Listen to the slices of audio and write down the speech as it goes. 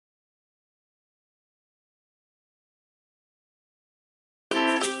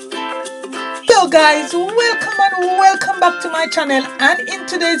Hello guys, welcome and welcome back to my channel, and in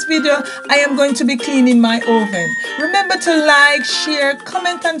today's video I am going to be cleaning my oven. Remember to like, share,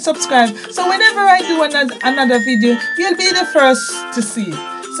 comment and subscribe so whenever I do another video you'll be the first to see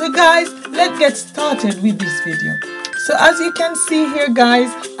it. So guys, let's get started with this video. So as you can see here guys,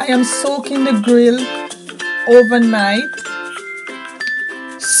 I am soaking the grill overnight,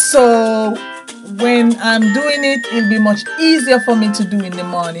 so when I'm doing it, it'll be much easier for me to do in the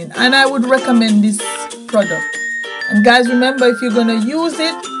morning, and I would recommend this product. And guys, remember, if you're gonna use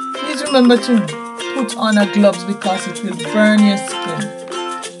it, please remember to put on a gloves because it will burn your skin.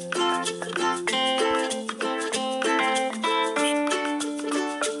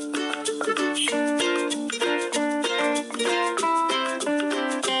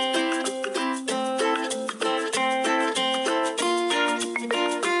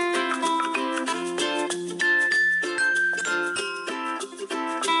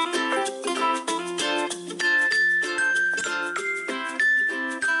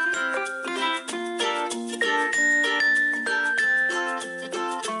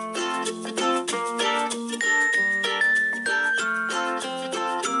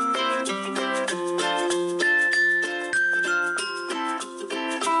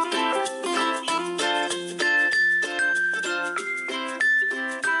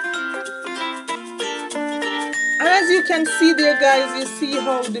 And as you can see there guys, you see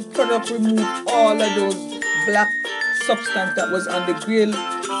how the product removed all of those black substance that was on the grill.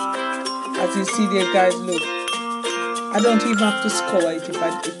 As you see there guys, look, I don't even have to scour it if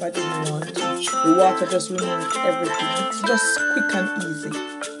I didn't want to. The water just removed everything. It's just quick and easy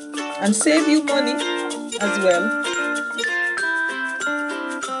and save you money as well.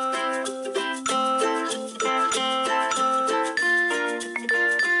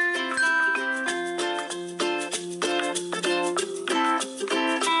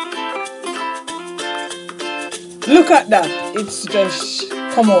 Look at that, it's just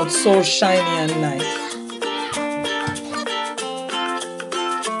come out so shiny and nice.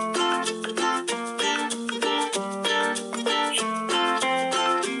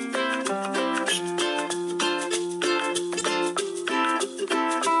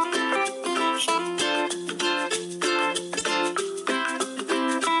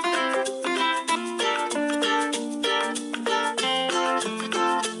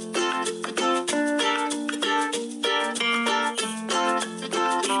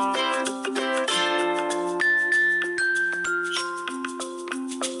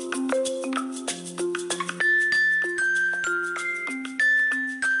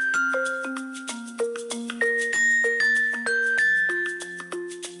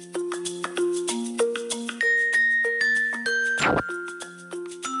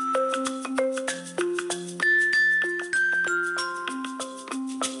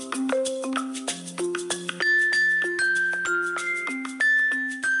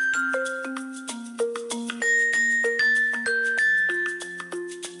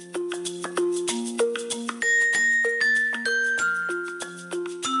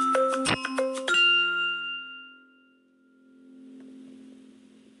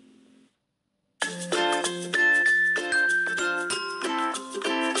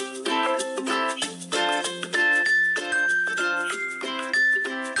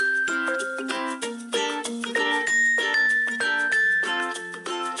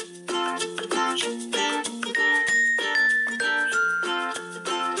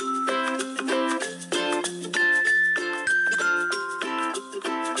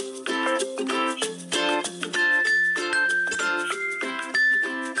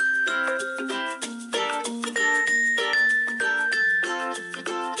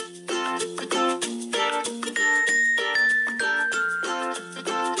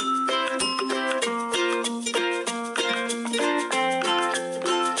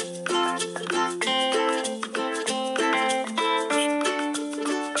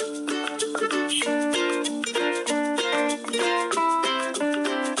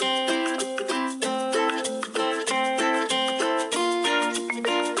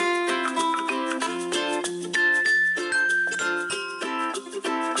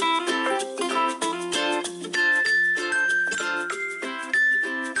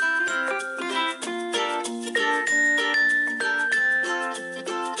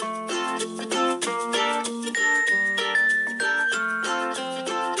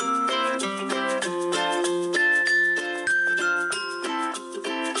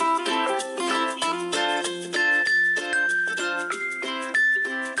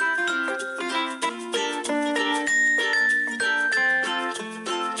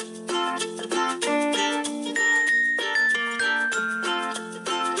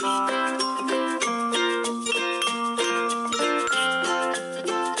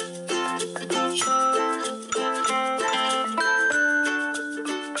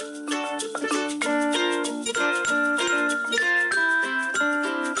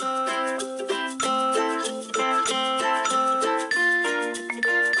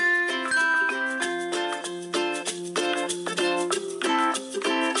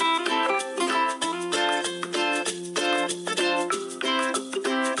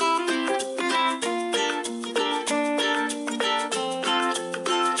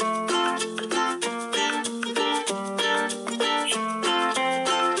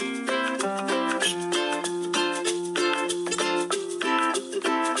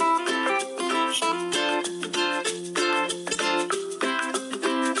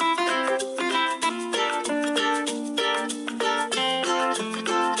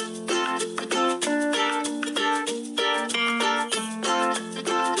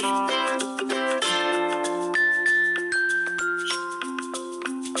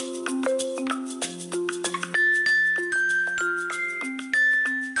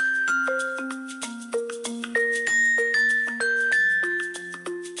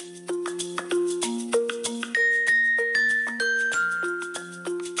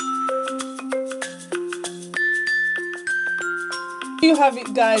 You have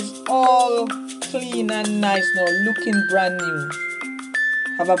it, guys, all clean and nice now, looking brand new.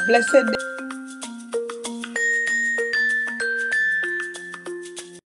 Have a blessed day.